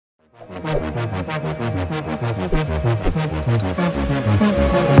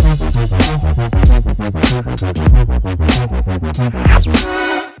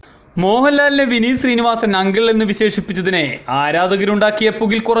മോഹൻലാലിനെ വിനീത് ശ്രീനിവാസൻ അങ്കിൾ എന്ന് വിശേഷിപ്പിച്ചതിനെ ആരാധകരുണ്ടാക്കിയ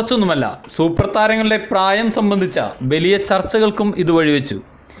പുകിൽ കുറച്ചൊന്നുമല്ല. സൂപ്പർ താരങ്ങളുടെ പ്രായം സംബന്ധിച്ച വലിയ ചർച്ചകൾക്കും ഇത് വഴിവെച്ചു.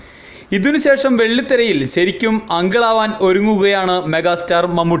 ഇതിനുശേഷം വെള്ളിത്തിരയിൽ ശരിക്കും അങ്കിളാവാൻ ഒരുങ്ങുകയാണ് മെഗാസ്റ്റാർ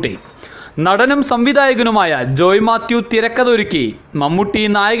മമ്മൂട്ടി. നടനും സംവിധായകനുമായ ജോയ് മാത്യു തിരക്കഥ ഒരുക്കി മമ്മൂട്ടി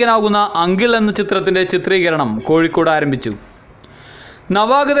നായകനാകുന്ന അങ്കിൾ എന്ന ചിത്രത്തിൻ്റെ ചിത്രീകരണം കോഴിക്കോട് ആരംഭിച്ചു.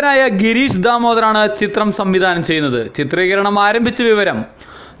 നവാഗതനായ ഗിരീഷ് ദാമോദറാണ് ചിത്രം സംവിധാനം ചെയ്യുന്നത്. ചിത്രീകരണം ആരംഭിച്ച വിവരം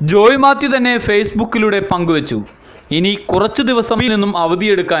ജോയ് മാത്യു തന്നെ ഫേസ്ബുക്കിലൂടെ പങ്കുവച്ചു. ഇനി കുറച്ചു ദിവസം നിന്നും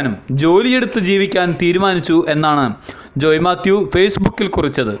അവധിയെടുക്കാനും ജോലിയെടുത്ത് ജീവിക്കാൻ തീരുമാനിച്ചു എന്നാണ് ജോയ് മാത്യു ഫേസ്ബുക്കിൽ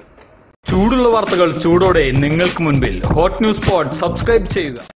കുറിച്ചത്. ചൂടുള്ള വാർത്തകൾ ചൂടോടെ നിങ്ങൾക്ക് മുൻപിൽ. ഹോട്ട് ന്യൂസ് സ്പോട്ട് സബ്സ്ക്രൈബ്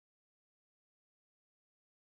ചെയ്യുക.